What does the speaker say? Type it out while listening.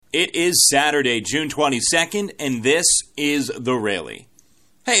It is Saturday, June 22nd, and this is The Rally.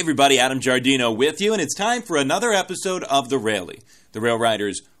 Hey everybody, Adam Giardino with you, and it's time for another episode of The Rally. The Rail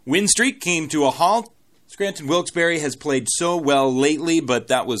Riders' win streak came to a halt. Scranton Wilkes-Barre has played so well lately, but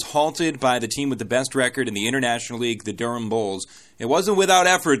that was halted by the team with the best record in the International League, the Durham Bulls. It wasn't without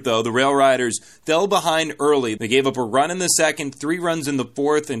effort, though. The Rail Riders fell behind early. They gave up a run in the second, 3 runs in the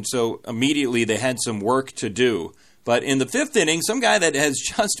fourth, and so immediately they had some work to do. But in the fifth inning, some guy that has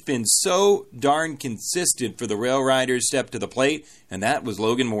just been so darn consistent for the Rail Riders stepped to the plate, and that was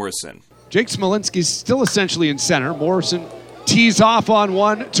Logan Morrison. Jake Smolinski's still essentially in center. Morrison tees off on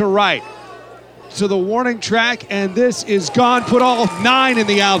one to right. To the warning track, and this is gone. Put all 9 in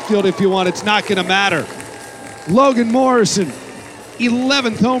the outfield if you want. It's not going to matter. Logan Morrison,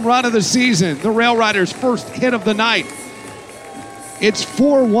 11th home run of the season. The Rail Riders' first hit of the night. It's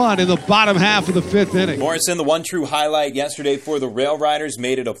 4-1 in the bottom half of the fifth inning. Morrison, the one true highlight yesterday for the Rail Riders,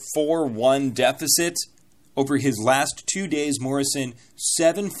 made it a 4-1 deficit. Over his last 2 days, Morrison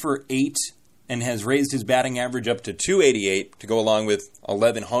 7 for 8 and has raised his batting average up to .288 to go along with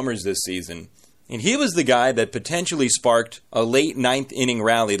 11 homers this season. And he was the guy that potentially sparked a late ninth inning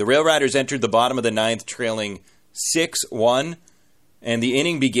rally. The Rail Riders entered the bottom of the ninth trailing 6-1. And the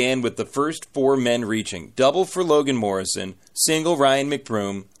inning began with the first 4 men reaching. Double for Logan Morrison, single Ryan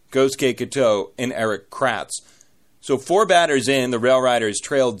McBroom, Gosuke Kato, and Eric Kratz. So 4 batters in, the Rail Riders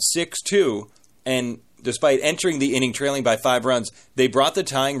trailed 6-2, and despite entering the inning trailing by 5 runs, they brought the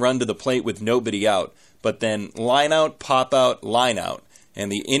tying run to the plate with nobody out. But then line out, pop out, line out. And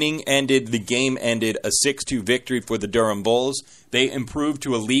the game ended a 6-2 victory for the Durham Bulls. They improved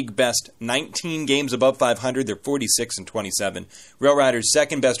to a league-best 19 games above 500. They're 46-27. Rail Riders'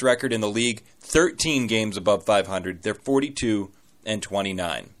 second-best record in the league, 13 games above 500. They're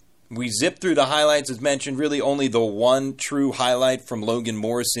 42-29. We zipped through the highlights, as mentioned, really only the one true highlight from Logan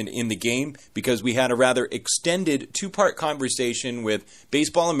Morrison in the game, because we had a rather extended 2-part conversation with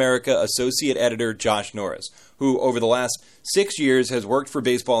Baseball America Associate Editor Josh Norris, who over the last 6 years has worked for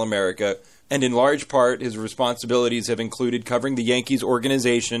Baseball America, and in large part his responsibilities have included covering the Yankees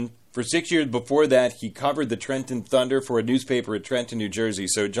organization. For 6 years before that, he covered the Trenton Thunder for a newspaper in Trenton, New Jersey.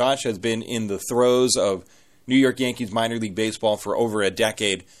 So Josh has been in the throes of New York Yankees minor league baseball for over a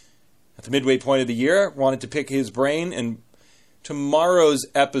decade. At the midway point of the year, wanted to pick his brain, and tomorrow's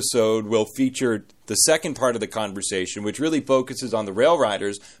episode will feature the second part of the conversation, which really focuses on the Rail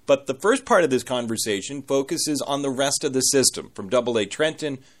Riders, but the first part of this conversation focuses on the rest of the system, from Double-A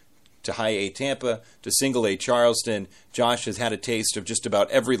Trenton to High-A Tampa to Single-A Charleston. Josh has had a taste of just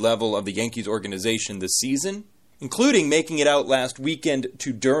about every level of the Yankees organization this season, including making it out last weekend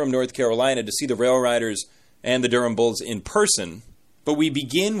to Durham, North Carolina, to see the Rail Riders and the Durham Bulls in person. But we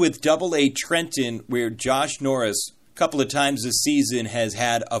begin with Double-A Trenton, where Josh Norris, a couple of times this season, has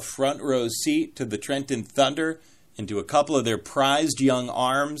had a front row seat to the Trenton Thunder and to a couple of their prized young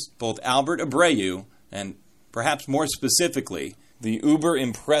arms, both Albert Abreu and, perhaps more specifically, the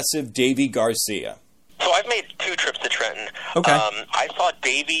uber-impressive Davy Garcia. So I've made 2 trips to Trenton. Okay. I saw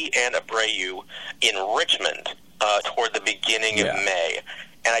Davy and Abreu in Richmond toward the beginning of May.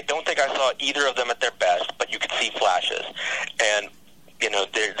 And I don't think I saw either of them at their best, but you could see flashes. And you know,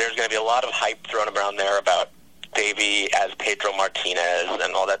 there's going to be a lot of hype thrown around there about Davey as Pedro Martinez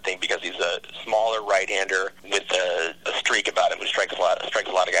and all that thing, because he's a smaller right-hander with a streak about him who strikes a lot of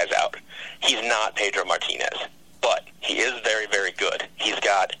guys out. He's not Pedro Martinez, but he is very, very good. He's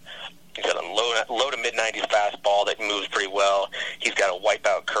got a low to mid-90s fastball that moves pretty well. He's got a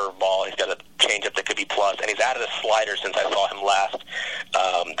wipeout curveball. He's got a changeup that could be plus, and he's added a slider since I saw him last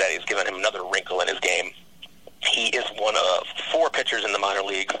that he's given him another wrinkle in his game. He is one of 4 pitchers in the minor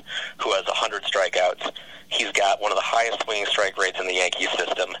leagues who has 100 strikeouts. He's got one of the highest swinging strike rates in the Yankees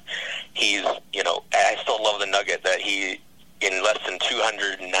system. He's, I still love the nugget that he, in less than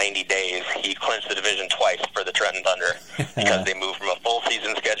 290 days, he clinched the division twice for the Trenton Thunder because they moved from a full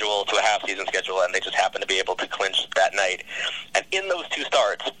season schedule to a half season schedule, and they just happened to be able to clinch that night. And in those 2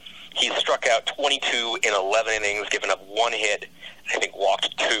 starts, he struck out 22 in 11 innings, given up 1 hit, I think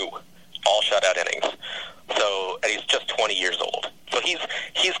walked 2, all shutout innings. So, and he's just 20 years old. So he's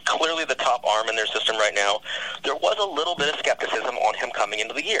clearly the top arm in their system right now. There was a little bit of skepticism on him coming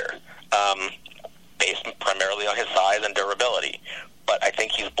into the year, based primarily on his size and durability. But I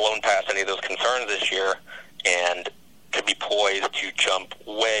think he's blown past any of those concerns this year and could be poised to jump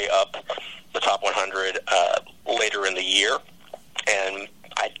way up the top 100 later in the year. And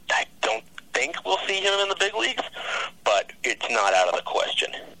I don't think we'll see him in the big leagues, but it's not out of the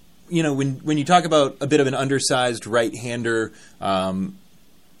question. You know, when you talk about a bit of an undersized right-hander,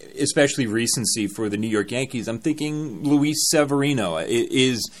 especially recency for the New York Yankees, I'm thinking Luis Severino.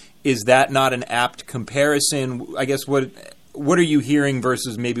 Is that not an apt comparison? I guess what are you hearing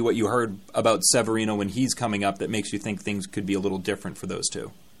versus maybe what you heard about Severino when he's coming up that makes you think things could be a little different for those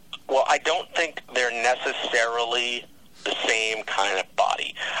two? Well, I don't think they're necessarily the same kind of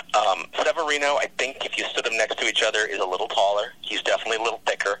body. Severino, I think if you stood them next to each other, is a little taller. He's definitely a little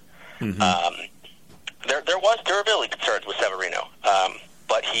thicker. Mm-hmm. There was durability concerns with Severino,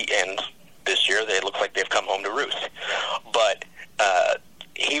 but this year it looks like they've come home to roost. But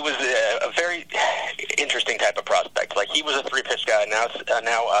he was a very interesting type of prospect. Like, he was a 3-pitch guy. Now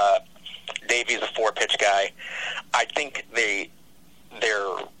Davey's a 4-pitch guy. I think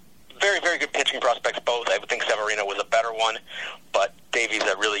they're very, very good pitching prospects both. I would think Severino was a better one, but Davey's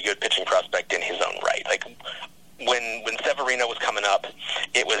a really good pitching prospect in his own right. Like, when Severino was coming up,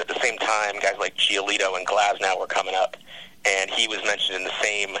 it was at the same time guys like Giolito and Glasnow were coming up, and he was mentioned in the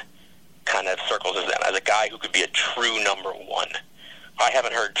same kind of circles as them, as a guy who could be a true number one. I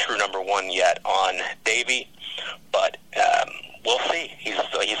haven't heard true number one yet on Davey, but we'll see. He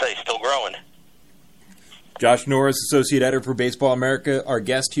said he's still growing. Josh Norris, Associate Editor for Baseball America, our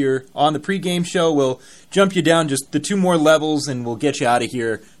guest here on the pregame show. We'll jump you down just the 2 more levels, and we'll get you out of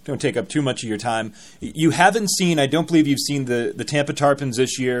here. Don't take up too much of your time. You haven't seen, I don't believe you've seen the Tampa Tarpons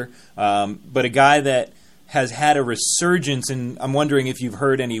this year, but a guy that has had a resurgence, and I'm wondering if you've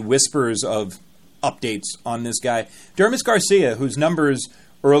heard any whispers of updates on this guy. Durham Garcia, whose numbers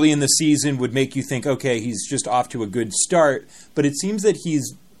early in the season would make you think, okay, he's just off to a good start, but it seems that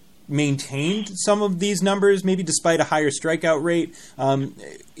he's maintained some of these numbers, maybe despite a higher strikeout rate.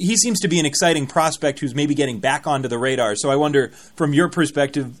 He seems to be an exciting prospect who's maybe getting back onto the radar. So I wonder, from your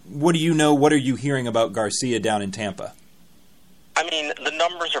perspective, what do you know, what are you hearing about Garcia down in Tampa? I mean, the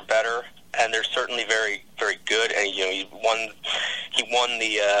numbers are better, and they're certainly very, very good. And he won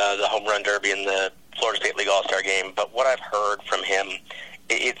the home run derby in the Florida State League All-Star game. But what I've heard from him,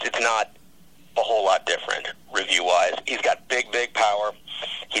 it's not a whole lot different review-wise. He's got big, big power.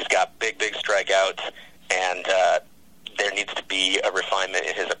 He's got big, big strikeouts, and there needs to be a refinement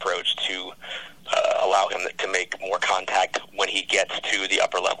in his approach to allow him to make more contact when he gets to the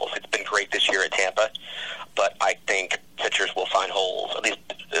upper levels. It's been great this year at Tampa, but I think pitchers will find holes. At least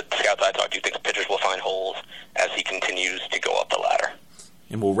the scouts I talked to think pitchers will find holes as he continues to go up the ladder.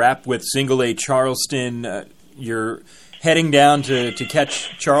 And we'll wrap with Single A Charleston. You're heading down to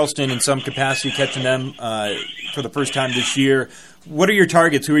catch Charleston in some capacity, catching them for the first time this year. What are your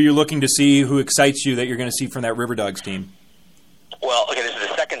targets? Who are you looking to see? Who excites you that you're going to see from that River Dogs team? Well, okay, this is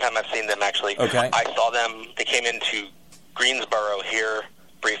the second time I've seen them, actually. Okay. I saw them. They came into Greensboro here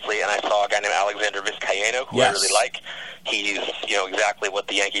briefly, and I saw a guy named Alexander Vizcaino, who I really like. He's, exactly what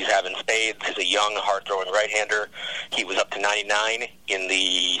the Yankees have in spades. He's a young, hard-throwing right-hander. He was up to 99 in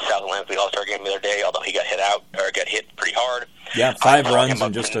the South Atlantic League All-Star game the other day, although he got hit pretty hard. Yeah, 5 runs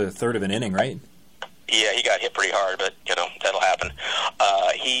in just a third of an inning, right? Yeah, he got hit pretty hard, but, that'll happen.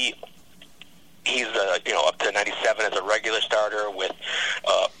 He's up to 97 as a regular starter with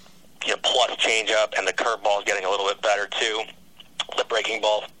plus changeup, and the curveball is getting a little bit better, too. The breaking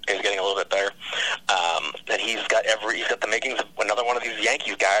ball is getting a little bit better. And he's got the makings of another one of these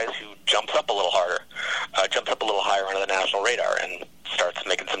Yankees guys who jumps up a little harder, jumps up a little higher onto the national radar and starts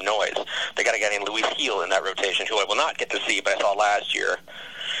making some noise. They got a guy named Luis Gil in that rotation who I will not get to see, but I saw last year,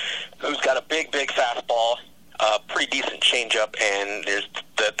 who's got a big, big fastball, pretty decent changeup, and there's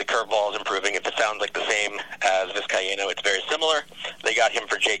the curveball is improving. If it sounds like the same as Vizcaino, it's very similar. They got him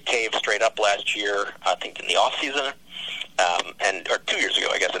for Jake Cave straight up last year, I think in the offseason. Or 2 years ago,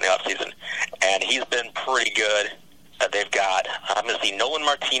 I guess, in the offseason. And he's been pretty good. I'm going to see Nolan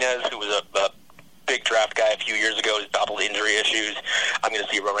Martinez, who was a big draft guy a few years ago. He's battled injury issues. I'm going to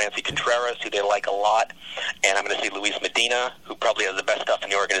see Rorancy Contreras, who they like a lot. And I'm going to see Luis Medina, who probably has the best stuff in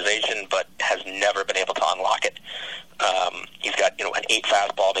the organization, but has never been able to unlock it. He's got, an 8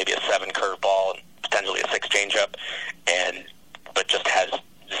 fastball, maybe a 7 curveball, and potentially a 6 changeup, but just has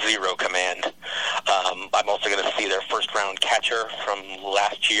zero command. I'm also going to see their first-round catcher from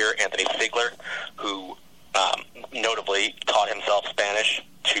last year, Anthony Sigler, who notably taught himself Spanish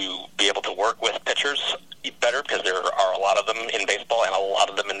to be able to work with pitchers better, because there are a lot of them in baseball and a lot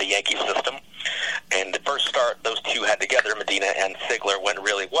of them in the Yankee system. And the first start those two had together, Medina and Sigler, went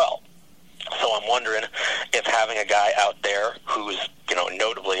really well. So I'm wondering if having a guy out there who's,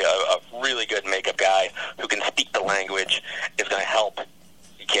 notably a really good makeup guy who can speak the language is going to help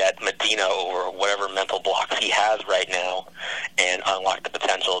get Medina over whatever mental blocks he has right now and unlock the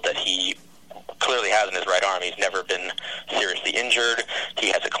potential that he clearly has in his right arm. He's never been seriously injured. He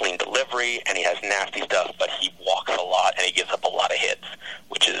has a clean delivery, and he has nasty stuff, but he walks a lot, and he gives up a lot of hits,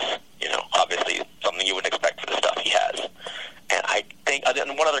 which is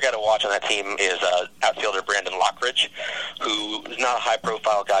one other guy to watch on that team is outfielder Brandon Lockridge, who is not a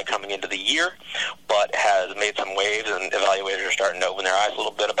high-profile guy coming into the year, but has made some waves, and evaluators are starting to open their eyes a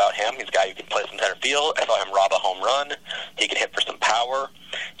little bit about him. He's a guy who can play some center field. I saw him rob a home run. He can hit for some power.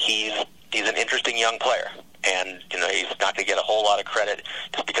 He's an interesting young player, and he's not going to get a whole lot of credit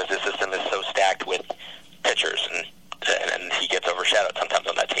just because this system is so stacked with pitchers, and he gets overshadowed sometimes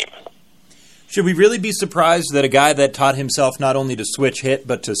on that team. Should we really be surprised that a guy that taught himself not only to switch hit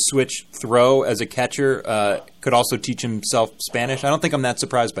but to switch throw as a catcher could also teach himself Spanish? I don't think I'm that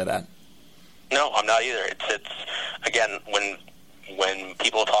surprised by that. No, I'm not either. It's again, when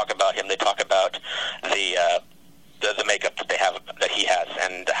people talk about him, they talk about the makeup that he has,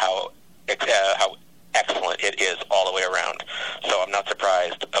 and how excellent it is all the way around. So I'm not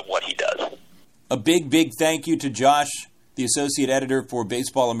surprised at what he does. A big thank you to Josh, the associate editor for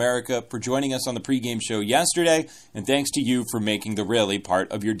Baseball America, for joining us on the pregame show yesterday, and thanks to you for making the really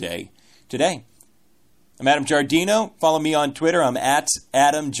part of your day today. I'm Adam Giardino. Follow me on Twitter. I'm at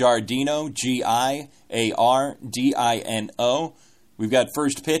Adam Giardino, Giardino. We've got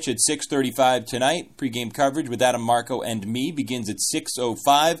First Pitch at 6:35 tonight. Pregame coverage with Adam, Marco, and me begins at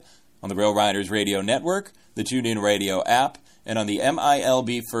 6:05 on the Rail Riders Radio Network, the TuneIn Radio app, and on the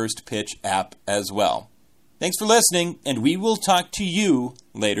MILB First Pitch app as well. Thanks for listening, and we will talk to you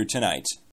later tonight.